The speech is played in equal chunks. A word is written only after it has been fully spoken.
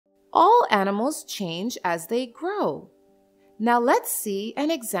All animals change as they grow. Now let's see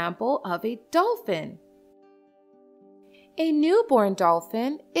an example of a dolphin. A newborn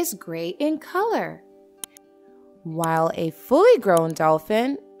dolphin is gray in color, while a fully grown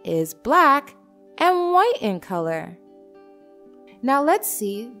dolphin is black and white in color. Now let's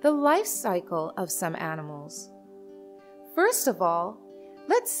see the life cycle of some animals. First of all,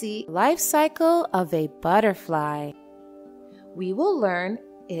 let's see the life cycle of a butterfly. We will learn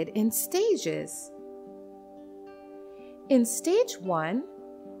it in stages. In stage 1,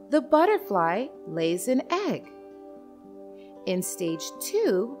 the butterfly lays an egg. In stage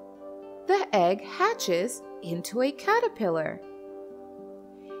 2, the egg hatches into a caterpillar.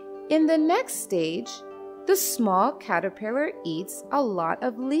 In the next stage, the small caterpillar eats a lot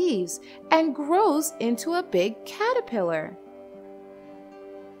of leaves and grows into a big caterpillar.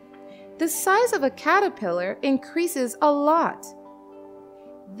 The size of a caterpillar increases a lot.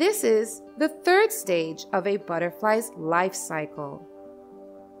 This is the third stage of a butterfly's life cycle.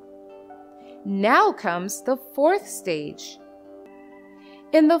 Now comes the fourth stage.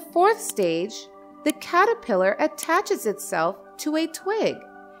 In the fourth stage, the caterpillar attaches itself to a twig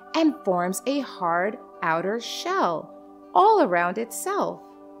and forms a hard outer shell all around itself.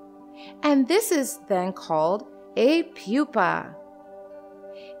 And this is then called a pupa.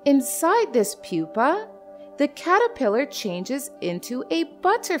 Inside this pupa, the caterpillar changes into a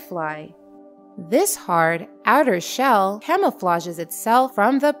butterfly. This hard outer shell camouflages itself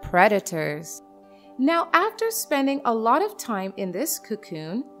from the predators. Now, after spending a lot of time in this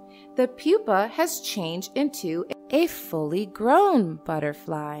cocoon, the pupa has changed into a fully grown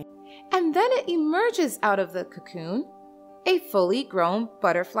butterfly. And then it emerges out of the cocoon. A fully grown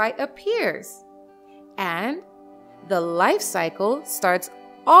butterfly appears. And the life cycle starts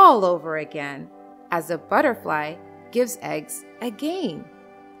all over again as the butterfly gives eggs again.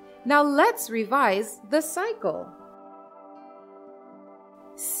 Now let's revise the cycle.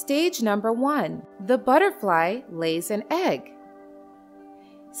 Stage number 1, the butterfly lays an egg.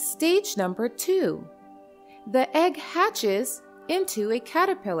 Stage number 2, the egg hatches into a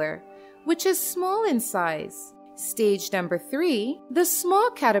caterpillar, which is small in size. Stage number 3, the small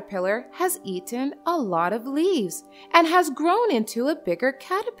caterpillar has eaten a lot of leaves and has grown into a bigger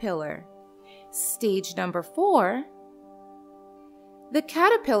caterpillar. Stage number 4, the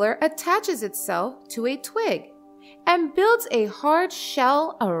caterpillar attaches itself to a twig and builds a hard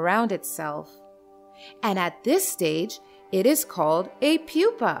shell around itself. And at this stage, it is called a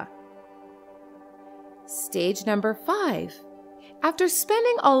pupa. Stage number 5. After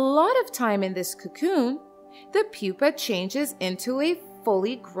spending a lot of time in this cocoon, the pupa changes into a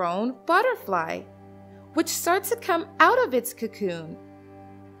fully grown butterfly, which starts to come out of its cocoon.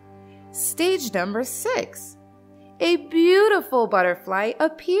 Stage number 6. A beautiful butterfly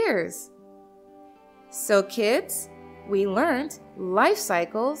appears. So kids, we learned life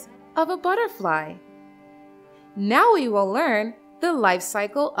cycles of a butterfly. Now we will learn the life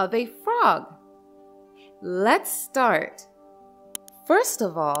cycle of a frog. Let's start. First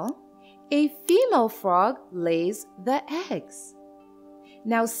of all, a female frog lays the eggs.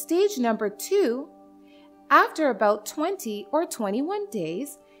 Now stage number 2, after about 20 or 21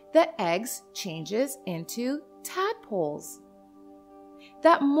 days, the eggs changes into tadpoles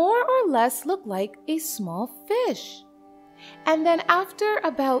that more or less look like a small fish. And then after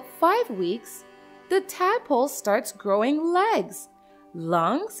about 5 weeks, the tadpole starts growing legs,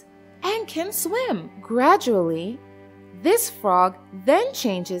 lungs, and can swim. Gradually, this frog then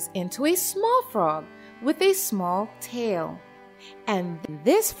changes into a small frog with a small tail. And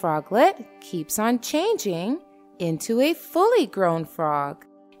this froglet keeps on changing into a fully grown frog.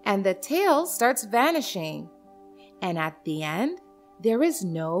 And the tail starts vanishing. And at the end, there is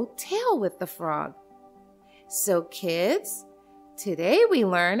no tail with the frog. So kids, today we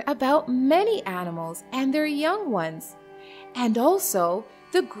learn about many animals and their young ones, and also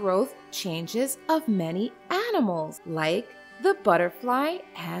the growth changes of many animals, like the butterfly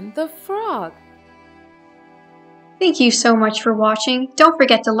and the frog. Thank you so much for watching. Don't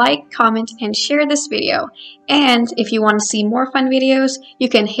forget to like, comment, and share this video. And if you want to see more fun videos, you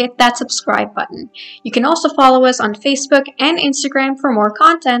can hit that subscribe button. You can also follow us on Facebook and Instagram for more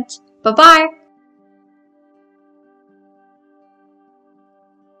content. Bye-bye!